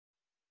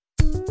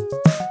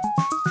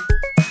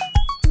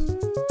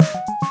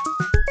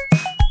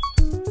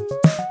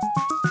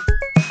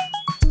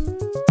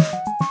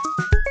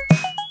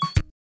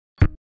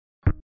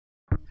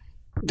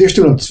Dear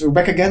students, we're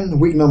back again,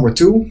 week number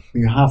 2.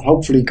 We have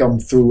hopefully come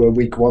through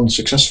week 1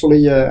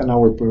 successfully, and now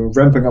we're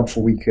ramping up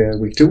for week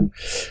 2.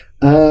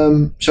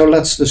 So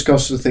let's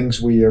discuss the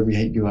things we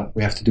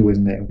have to do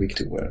in week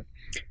 2.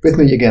 With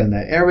me again,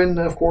 Erwin,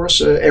 of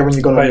course. Erwin,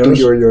 you're going to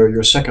do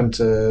your second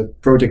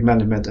project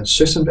management and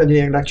systems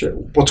engineering lecture.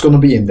 What's going to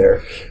be in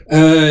there?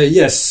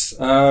 Yes.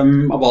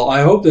 Well,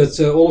 I hope that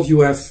all of you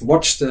have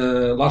watched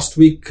last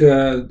week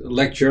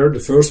lecture,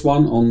 the first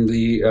one on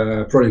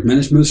the project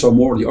management, so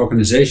more the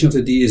organization of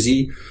the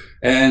DSE.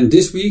 And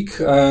this week,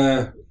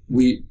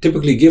 we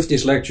typically give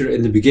this lecture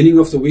in the beginning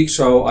of the week,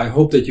 so I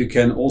hope that you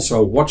can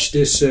also watch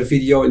this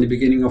video in the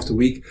beginning of the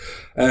week.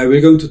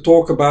 We're going to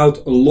talk a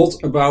lot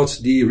about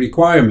the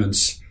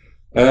requirements.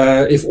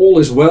 If all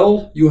is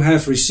well, you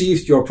have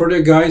received your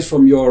project guide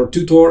from your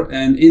tutor,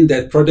 and in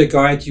that project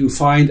guide you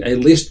find a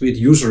list with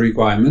user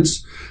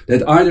requirements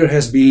that either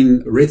has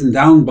been written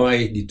down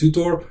by the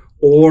tutor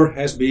or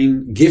has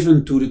been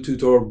given to the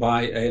tutor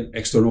by an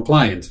external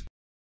client.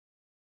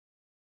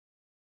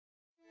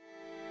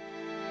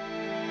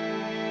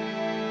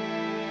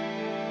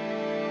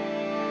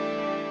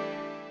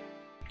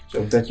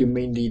 So that you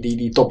mean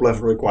the top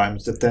level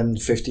requirements, the 10,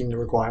 15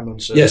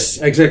 requirements? Yes,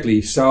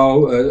 exactly.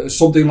 So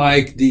something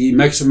like the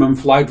maximum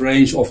flight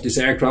range of this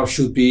aircraft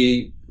should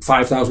be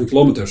 5,000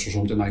 kilometers or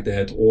something like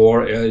that.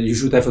 Or you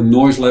should have a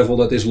noise level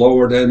that is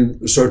lower than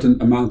a certain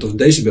amount of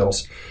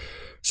decibels.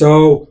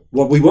 So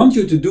what we want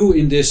you to do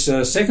in this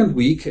second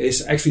week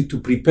is actually to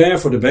prepare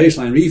for the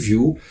baseline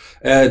review.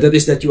 That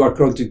is that you are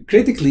going to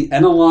critically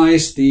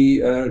analyze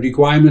the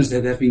requirements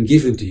that have been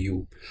given to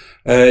you.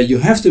 You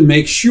have to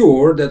make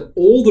sure that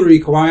all the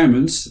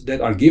requirements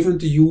that are given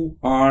to you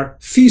are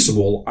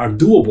feasible, are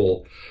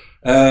doable.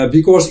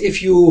 Because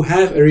if you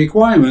have a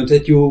requirement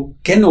that you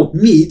cannot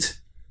meet,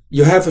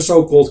 you have a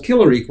so-called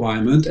killer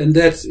requirement, and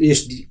that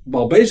is,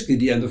 basically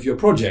the end of your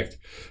project.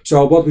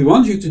 So what we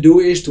want you to do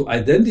is to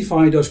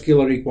identify those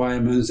killer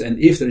requirements, and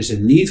if there is a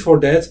need for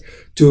that,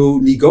 to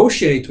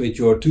negotiate with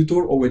your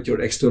tutor or with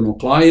your external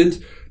client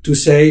to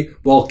say,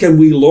 well, can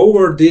we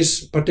lower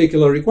this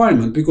particular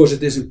requirement because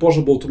it is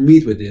impossible to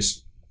meet with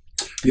this.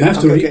 You have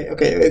to...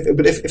 Okay.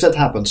 But if that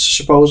happens,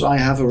 suppose I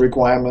have a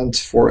requirement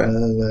for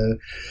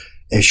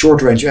a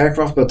short-range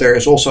aircraft, but there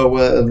is also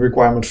a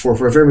requirement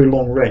for a very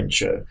long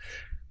range.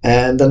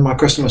 And then my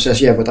customer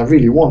says, yeah, but I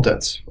really want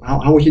that.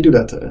 How would you do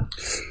that?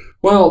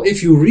 Well,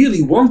 if you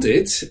really want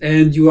it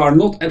and you are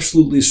not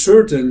absolutely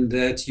certain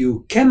that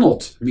you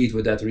cannot meet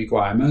with that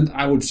requirement,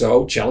 I would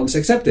so challenge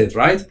accept it,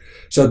 right?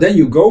 So then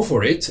you go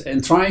for it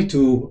and try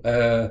to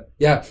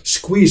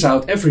squeeze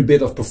out every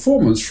bit of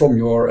performance from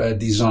your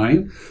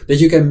design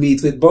that you can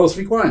meet with both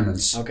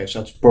requirements. Okay,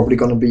 so it's probably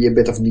going to be a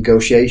bit of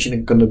negotiation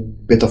and a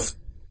bit of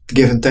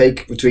give and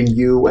take between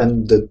you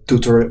and the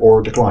tutor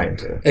or the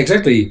client.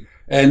 Exactly.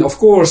 And of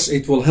course,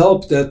 it will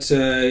help that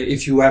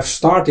if you have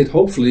started,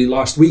 hopefully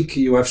last week,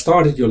 you have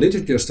started your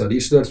literature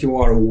study so that you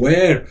are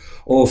aware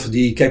of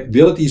the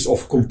capabilities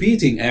of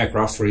competing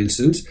aircraft, for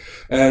instance,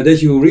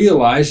 that you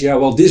realize,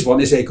 this one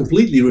is a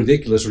completely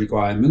ridiculous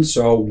requirement.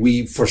 So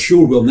we for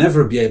sure will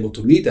never be able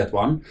to meet that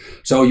one.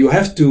 So you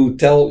have to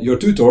tell your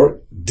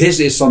tutor, this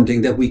is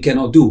something that we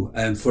cannot do,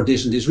 and for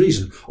this and this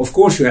reason. Of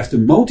course, you have to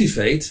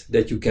motivate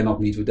that you cannot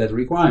meet with that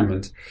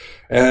requirement.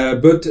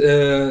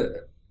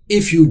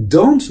 If you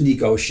don't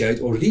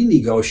negotiate or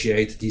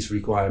renegotiate these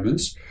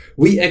requirements,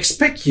 we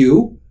expect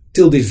you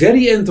till the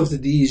very end of the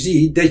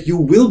DSE that you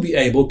will be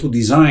able to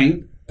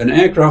design an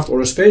aircraft or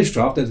a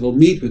spacecraft that will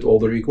meet with all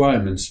the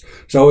requirements.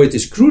 So it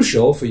is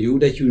crucial for you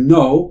that you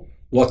know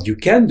what you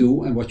can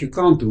do and what you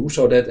can't do,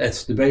 so that at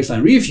the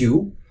baseline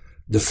review,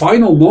 the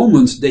final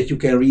moment that you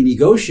can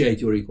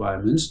renegotiate your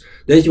requirements,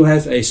 that you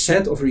have a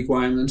set of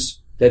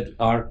requirements that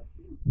are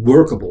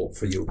workable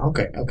for you.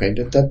 Okay,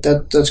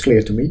 that's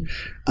clear to me.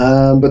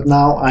 But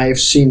now I've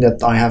seen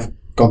that I have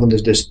gotten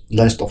this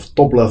list of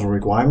top level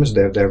requirements.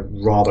 They're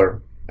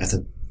rather at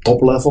the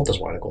top level. That's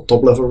why they're called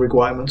top level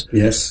requirements.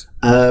 Yes.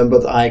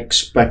 But I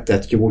expect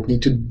that you would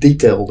need to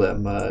detail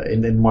them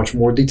in much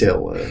more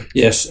detail.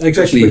 Yes,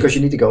 exactly. Because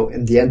you need to go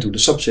in the end to the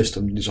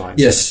subsystem design.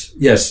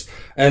 Yes.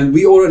 And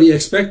we already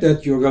expect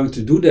that you're going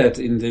to do that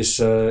in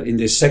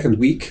this second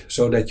week,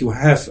 so that you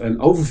have an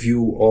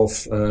overview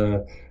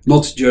of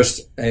not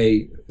just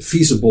a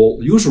feasible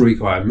user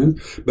requirement,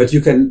 but you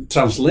can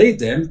translate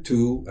them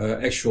to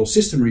actual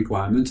system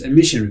requirements and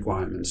mission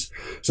requirements.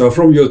 So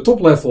from your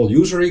top level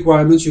user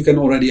requirements, you can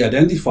already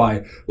identify,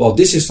 well,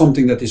 this is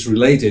something that is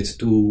related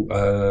to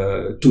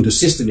the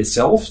system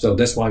itself. So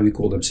that's why we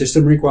call them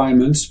system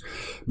requirements.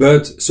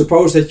 But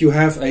suppose that you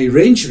have a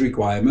range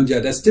requirement. Yeah,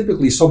 that's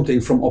typically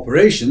something from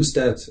operations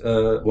that,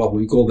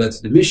 we call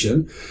that the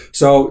mission.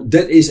 So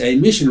that is a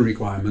mission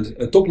requirement,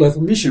 a top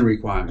level mission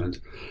requirement.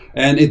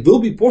 And it will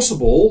be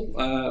possible,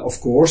 of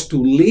course, to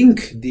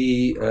link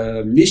the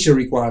mission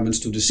requirements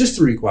to the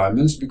system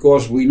requirements,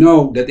 because we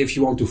know that if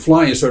you want to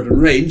fly a certain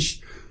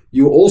range,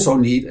 you also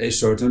need a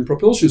certain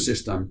propulsion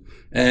system.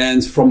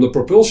 And from the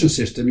propulsion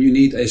system, you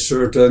need a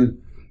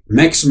certain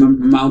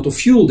maximum amount of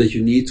fuel that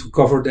you need to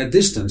cover that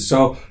distance.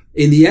 So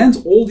in the end,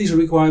 all these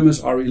requirements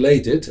are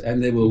related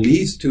and they will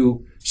lead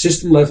to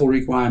system level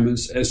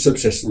requirements and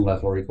subsystem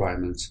level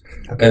requirements.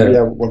 Okay,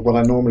 what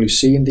I normally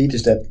see indeed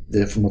is that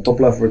from the top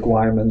level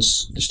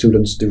requirements, the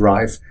students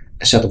derive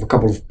a set of a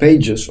couple of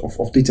pages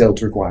of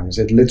detailed requirements.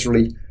 It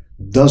literally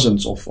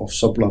dozens of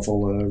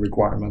sub-level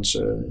requirements.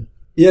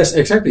 Yes,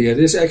 exactly. It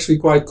is actually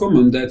quite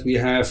common that we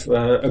have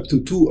up to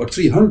 200 or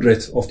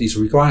 300 of these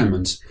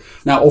requirements.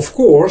 Now, of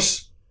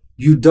course,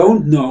 you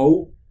don't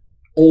know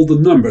all the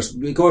numbers,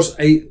 because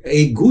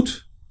a good,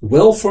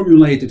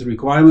 well-formulated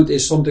requirement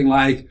is something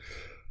like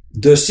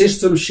the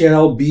system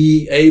shall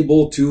be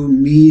able to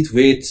meet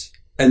with,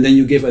 and then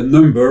you give a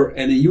number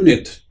and a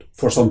unit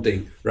for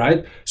something,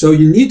 right? So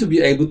you need to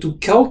be able to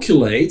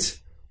calculate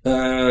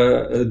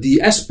the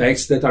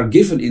aspects that are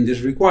given in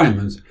this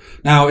requirement.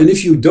 Now, and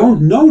if you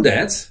don't know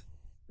that,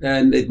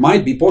 and it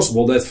might be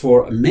possible that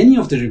for many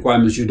of the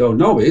requirements you don't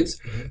know it,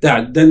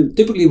 then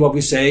typically what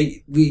we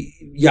say,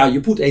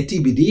 you put a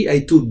TBD,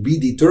 a to be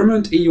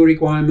determined in your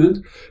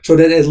requirement, so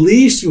that at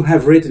least you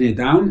have written it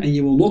down and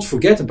you will not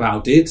forget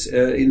about it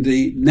in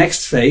the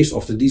next phase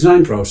of the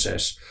design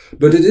process.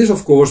 But it is,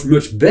 of course,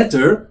 much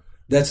better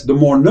that the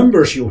more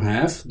numbers you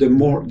have,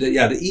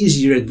 the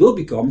easier it will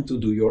become to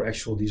do your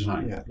actual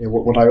design. Yeah.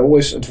 What I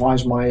always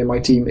advise my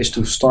team is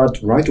to start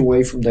right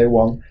away from day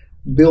one.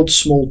 Build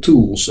small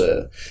tools.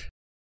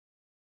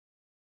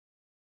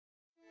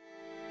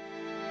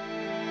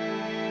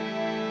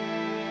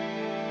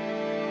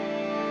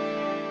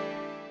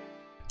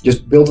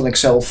 Just build an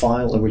Excel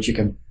file in which you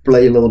can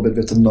play a little bit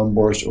with the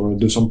numbers or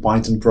do some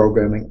Python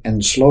programming,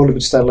 and slowly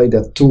but steadily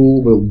that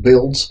tool will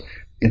build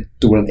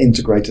into an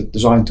integrated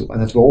design tool,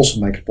 and it will also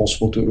make it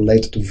possible to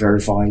later to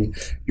verify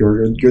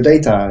your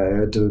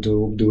data, to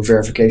do a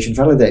verification,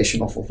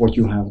 validation of what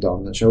you have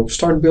done. And so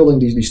start building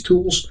these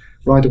tools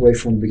right away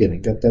from the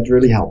beginning. That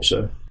really helps.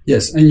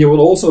 Yes, and you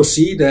will also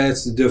see that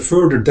the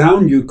further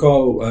down you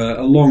go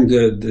along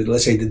the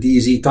let's say the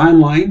DSE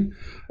timeline,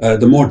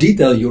 the more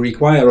detail you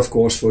require, of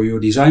course, for your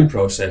design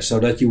process, so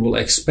that you will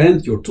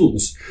expand your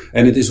tools.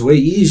 And it is way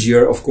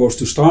easier, of course,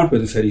 to start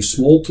with a very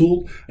small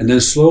tool, and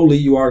then slowly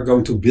you are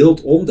going to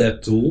build on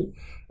that tool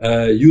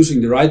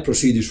using the right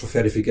procedures for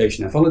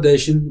verification and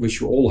validation,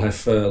 which you all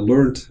have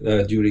learned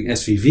during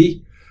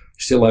SVV.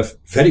 Still have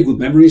very good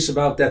memories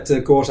about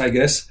that course, I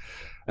guess.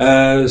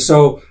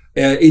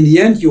 In the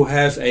end, you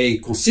have a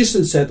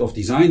consistent set of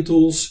design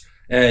tools.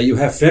 You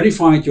have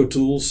verified your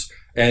tools.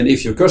 And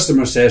if your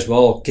customer says,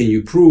 well, can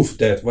you prove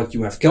that what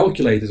you have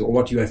calculated or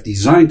what you have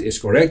designed is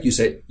correct? You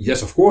say,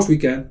 yes, of course we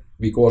can,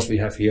 because we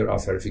have here our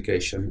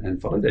verification and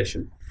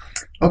validation.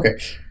 Okay.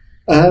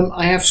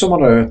 I have some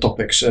other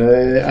topics.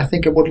 I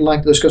think I would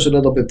like to discuss a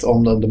little bit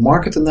on the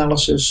market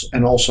analysis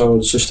and also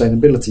the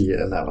sustainability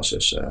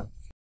analysis.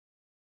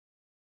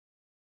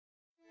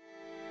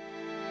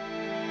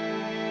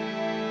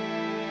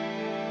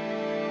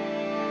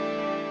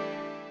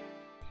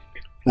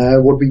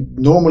 What we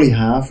normally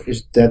have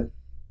is that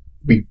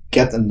we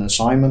get an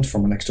assignment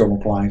from an external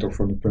client or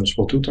from the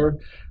principal tutor,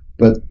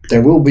 but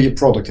there will be a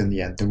product in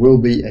the end. There will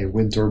be a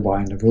wind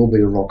turbine, there will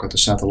be a rocket, a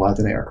satellite,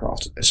 an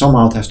aircraft.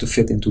 Somehow it has to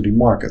fit into the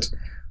market.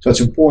 So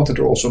it's important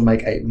to also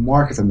make a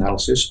market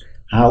analysis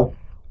how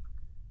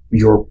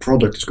your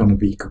product is going to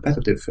be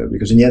competitive,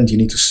 because in the end you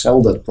need to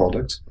sell that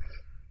product.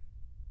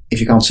 If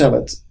you can't sell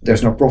it,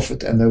 there's no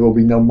profit and there will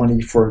be no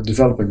money for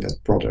developing that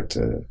product.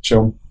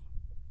 So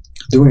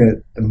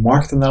doing a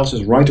market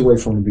analysis right away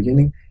from the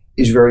beginning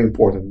is very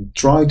important.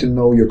 Try to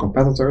know your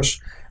competitors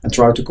and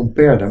try to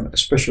compare them,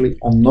 especially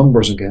on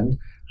numbers again,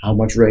 how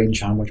much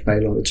range, how much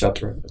payload,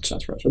 etc.,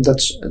 etc. So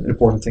that's an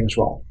important thing as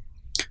well.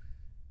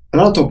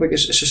 Another topic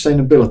is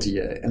sustainability,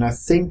 and I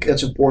think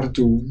it's important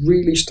to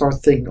really start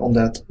thinking on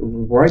that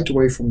right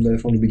away from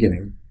the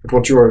beginning.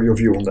 What's your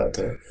view on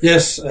that?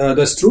 Yes,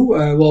 that's true.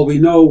 Well, we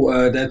know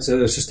that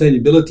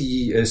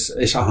sustainability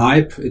is a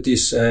hype. It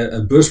is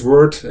a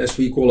buzzword, as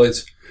we call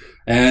it.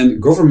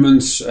 And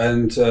governments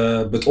and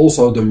but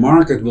also the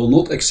market will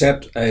not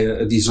accept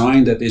a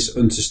design that is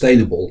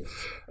unsustainable.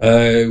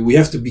 We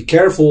have to be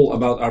careful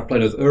about our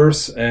planet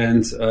Earth,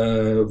 and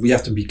we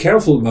have to be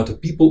careful about the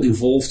people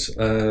involved.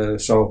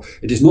 So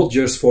it is not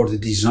just for the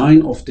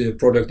design of the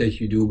product that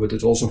you do, but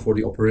it's also for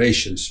the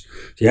operations.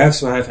 So you have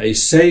to have a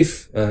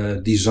safe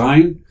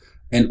design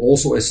and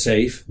also a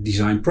safe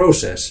design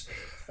process.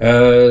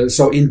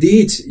 So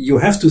indeed, you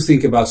have to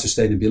think about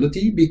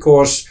sustainability,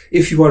 because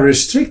if you are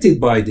restricted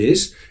by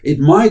this, it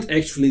might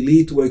actually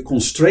lead to a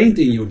constraint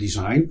in your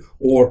design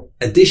or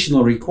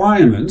additional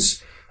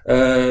requirements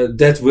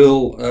that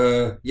will,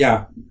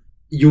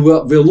 you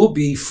will not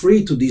be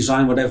free to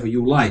design whatever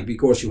you like,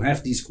 because you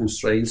have these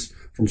constraints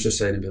from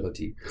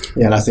sustainability.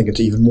 Yeah, and I think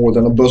it's even more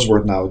than a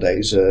buzzword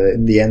nowadays.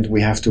 In the end,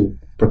 we have to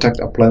protect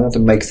our planet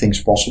and make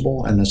things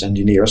possible, and as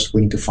engineers,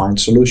 we need to find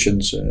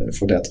solutions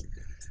for that.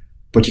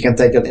 But you can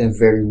take that in a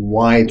very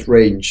wide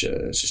range.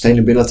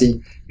 Sustainability,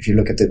 if you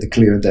look at the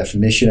clear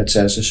definition, it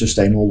says a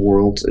sustainable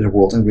world is a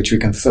world in which we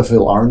can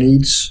fulfill our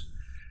needs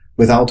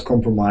without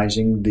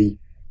compromising the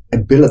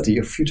ability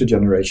of future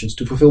generations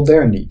to fulfill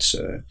their needs.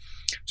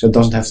 So it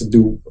doesn't have to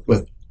do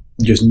with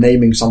just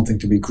naming something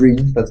to be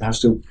green, but it has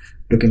to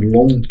look in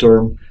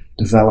long-term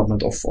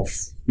development of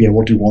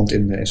what you want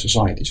in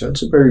society. So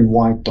it's a very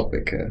wide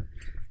topic.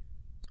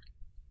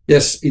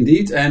 Yes,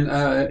 indeed. And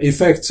in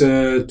fact,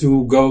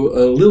 to go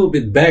a little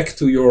bit back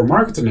to your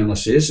market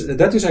analysis,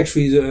 that is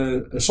actually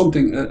a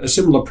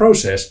similar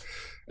process.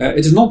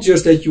 It is not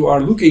just that you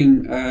are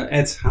looking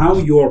at how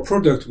your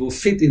product will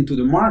fit into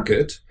the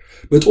market,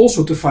 but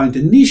also to find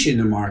a niche in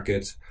the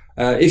market.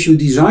 If you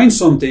design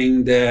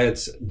something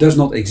that does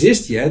not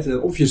exist yet, then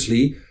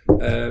obviously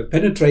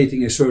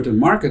penetrating a certain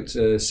market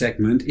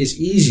segment is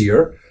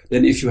easier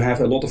than if you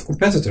have a lot of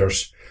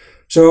competitors.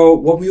 So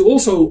what we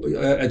also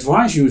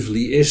advise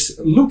usually is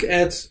look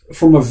at,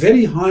 from a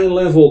very high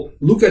level,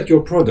 look at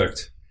your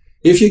product.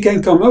 If you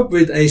can come up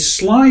with a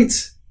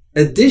slight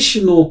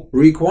additional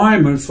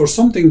requirement for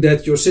something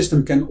that your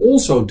system can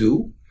also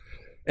do,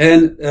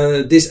 and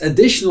this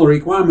additional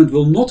requirement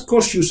will not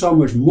cost you so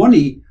much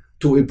money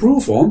to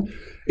improve on,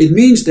 it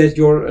means that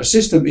your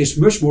system is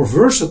much more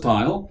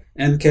versatile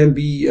and can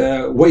be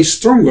way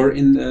stronger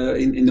in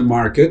the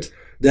market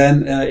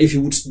than if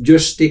you would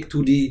just stick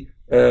to the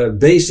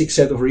basic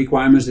set of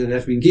requirements that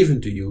have been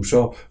given to you.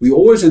 So we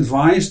always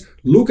advise,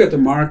 look at the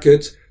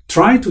market,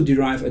 try to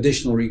derive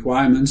additional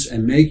requirements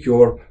and make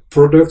your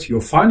product,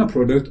 your final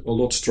product, a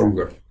lot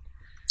stronger.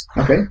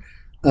 Okay.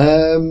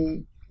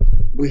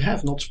 We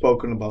have not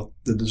spoken about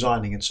the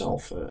designing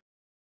itself.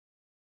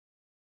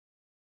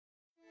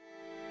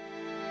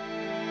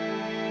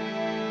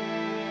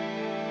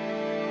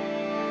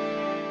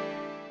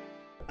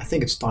 I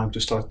think it's time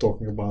to start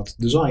talking about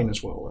design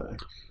as well.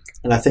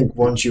 And I think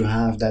once you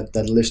have that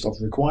list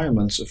of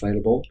requirements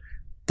available,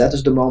 that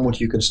is the moment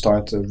you can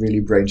start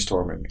really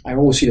brainstorming. I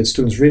always see that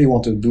students really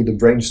want to do the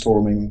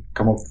brainstorming,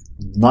 come up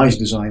with nice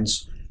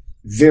designs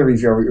very,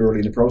 very early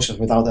in the process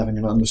without having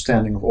an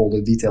understanding of all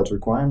the detailed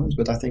requirements.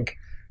 But I think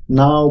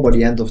now, by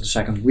the end of the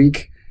second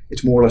week,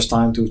 it's more or less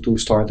time to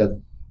start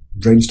that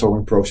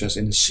brainstorming process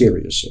in a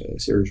serious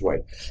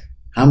way.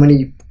 How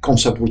many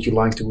concepts would you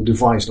like to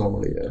devise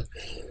normally?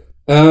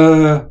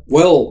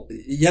 Well,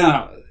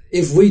 yeah.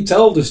 If we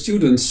tell the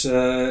students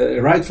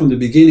right from the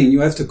beginning,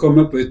 you have to come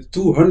up with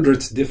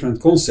 200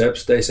 different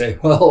concepts, they say,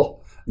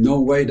 well,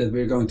 no way that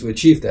we're going to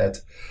achieve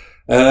that.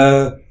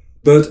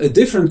 But a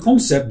different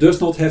concept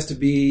does not have to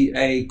be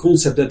a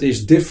concept that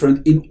is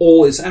different in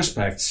all its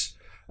aspects.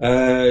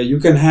 You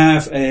can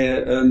have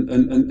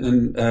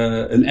an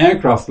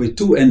aircraft with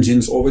 2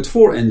 engines or with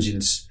 4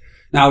 engines.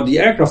 Now, the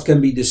aircraft can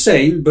be the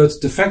same,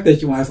 but the fact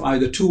that you have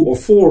either 2 or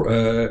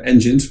 4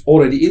 engines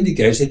already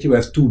indicates that you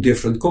have 2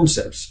 different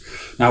concepts.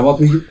 Now,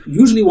 what we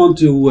usually want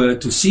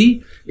to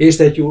see is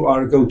that you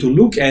are going to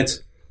look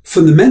at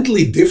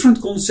fundamentally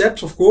different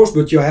concepts, of course,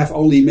 but you have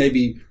only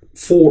maybe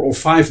 4 or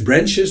 5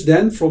 branches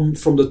then from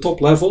the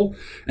top level.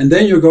 And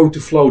then you're going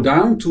to flow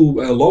down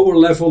to a lower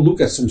level,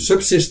 look at some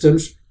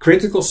subsystems,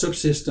 critical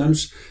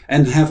subsystems,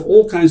 and have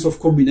all kinds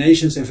of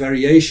combinations and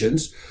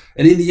variations.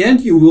 And in the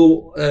end, you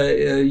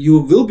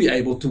will be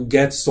able to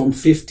get some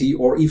 50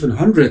 or even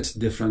 100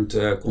 different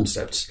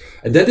concepts.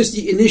 And that is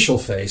the initial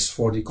phase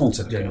for the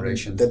concept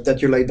generation.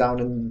 That you lay down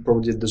in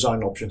probably the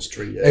design options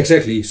tree.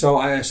 Exactly. So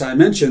as I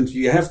mentioned,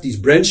 you have these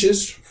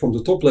branches. From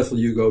the top level,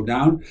 you go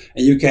down,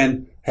 and you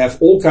can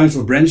have all kinds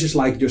of branches,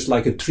 just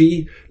like a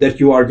tree, that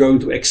you are going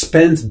to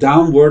expand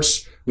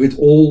downwards with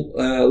all,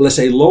 let's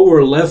say,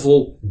 lower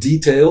level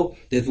detail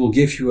that will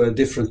give you a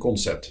different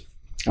concept.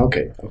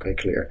 Okay,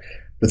 clear.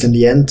 But in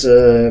the end,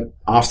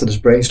 after this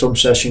brainstorm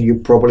session, you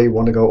probably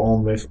want to go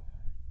on with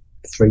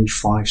 3,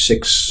 5,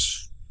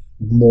 6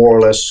 more or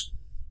less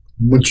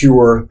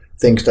mature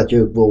things that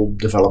you will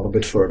develop a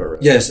bit further.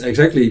 Yes,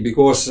 exactly.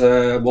 Because,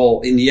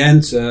 in the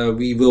end,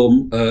 we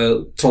will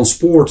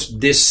transport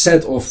this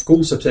set of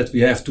concepts that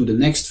we have to the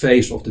next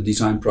phase of the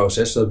design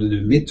process, so the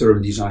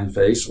midterm design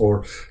phase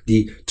or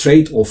the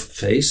trade-off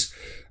phase.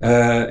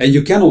 And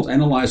you cannot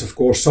analyze, of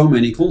course, so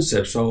many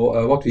concepts.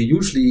 So what we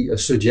usually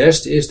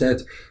suggest is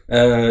that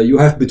you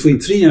have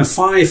between 3 and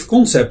 5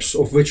 concepts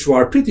of which you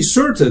are pretty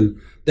certain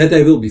that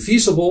they will be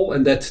feasible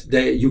and that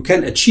you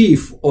can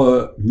achieve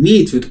or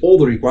meet with all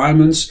the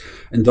requirements.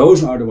 And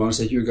those are the ones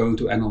that you're going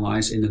to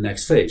analyze in the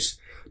next phase.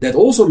 That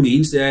also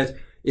means that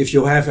if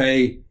you have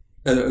a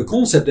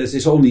concept that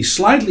is only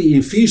slightly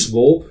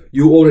infeasible,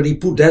 you already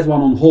put that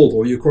one on hold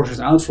or you cross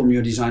it out from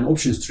your design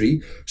options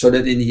tree, so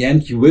that in the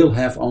end you will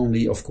have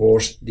only, of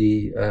course,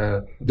 the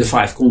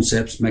 5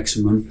 concepts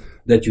maximum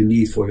that you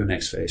need for your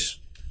next phase.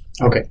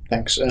 Okay,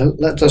 thanks.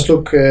 Let us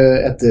look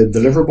at the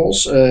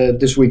deliverables.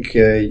 This week,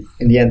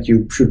 in the end,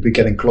 you should be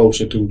getting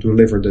closer to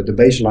deliver the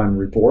baseline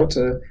report.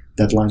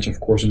 Deadlines, of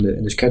course,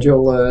 in the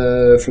schedule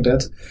for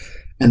that.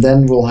 And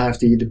then we'll have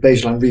the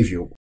baseline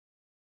review.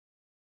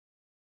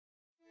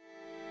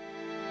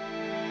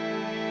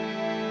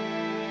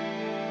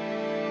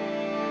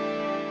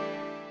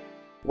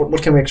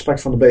 What can we expect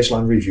from the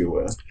baseline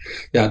review?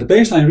 Yeah, the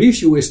baseline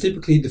review is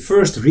typically the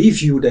first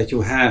review that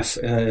you have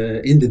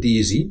in the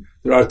DSE.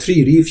 There are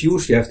 3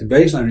 reviews. You have the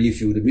baseline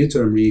review, the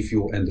midterm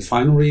review, and the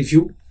final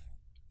review.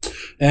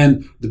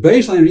 And the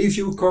baseline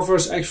review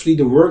covers actually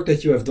the work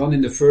that you have done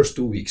in the first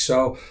 2 weeks.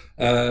 So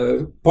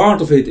part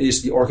of it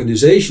is the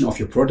organization of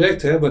your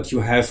project, but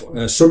you have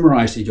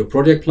summarized in your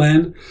project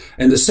plan.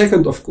 And the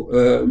second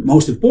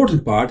most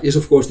important part is,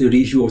 of course, the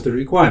review of the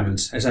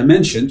requirements. As I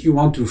mentioned, you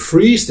want to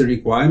freeze the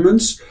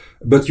requirements,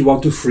 but you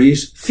want to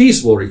freeze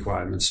feasible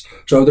requirements.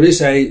 So there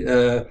is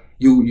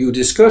you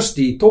discuss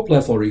the top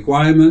level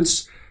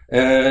requirements.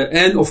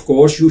 And of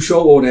course, you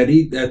show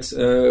already that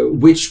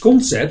which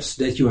concepts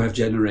that you have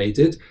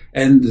generated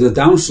and the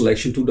down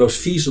selection to those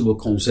feasible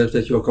concepts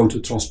that you are going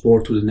to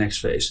transport to the next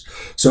phase.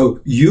 So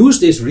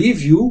use this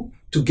review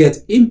to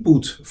get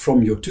input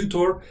from your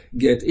tutor,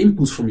 get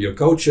input from your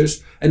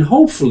coaches, and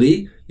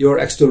hopefully your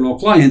external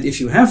client, if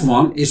you have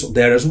one, is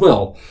there as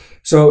well.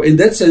 So in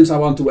that sense, I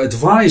want to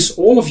advise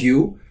all of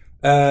you,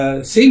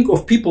 think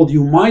of people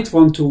you might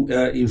want to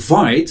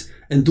invite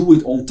and do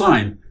it on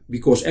time.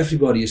 Because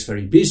everybody is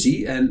very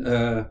busy, and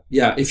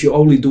if you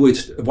only do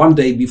it one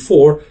day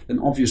before, then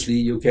obviously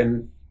you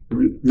can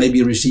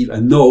maybe receive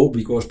a no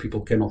because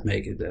people cannot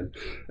make it then.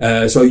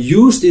 So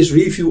use this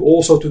review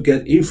also to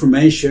get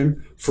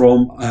information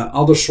from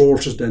other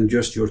sources than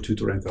just your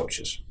tutor and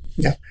coaches.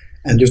 Yeah,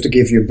 and just to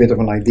give you a bit of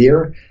an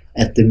idea,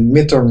 at the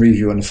midterm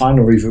review and the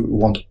final review, we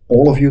want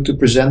all of you to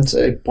present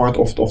a part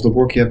of the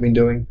work you have been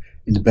doing.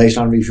 In the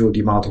baseline review, the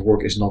amount of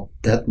work is not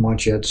that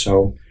much yet,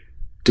 so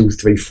 2,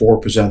 3,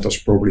 4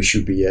 presenters probably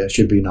should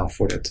be enough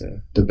for that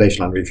the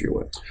baseline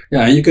review.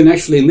 Yeah, and you can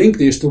actually link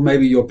this to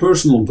maybe your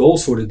personal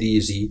goals for the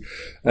DSE.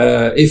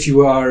 If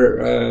you are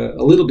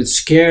a little bit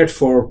scared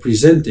for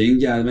presenting,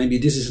 maybe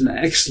this is an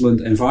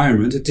excellent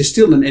environment. It is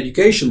still an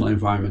educational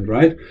environment,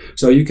 right?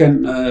 So you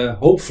can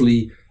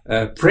hopefully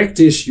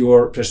practice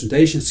your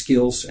presentation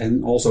skills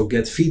and also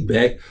get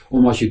feedback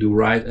on what you do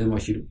right and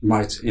what you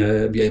might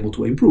be able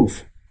to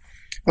improve.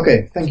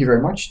 Okay, thank you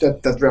very much.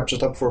 That wraps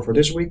it up for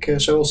this week.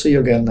 So we'll see you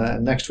again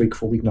next week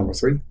for week number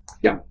 3.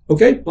 Yeah,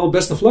 okay. Well,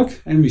 best of luck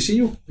and we see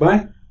you.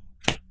 Bye.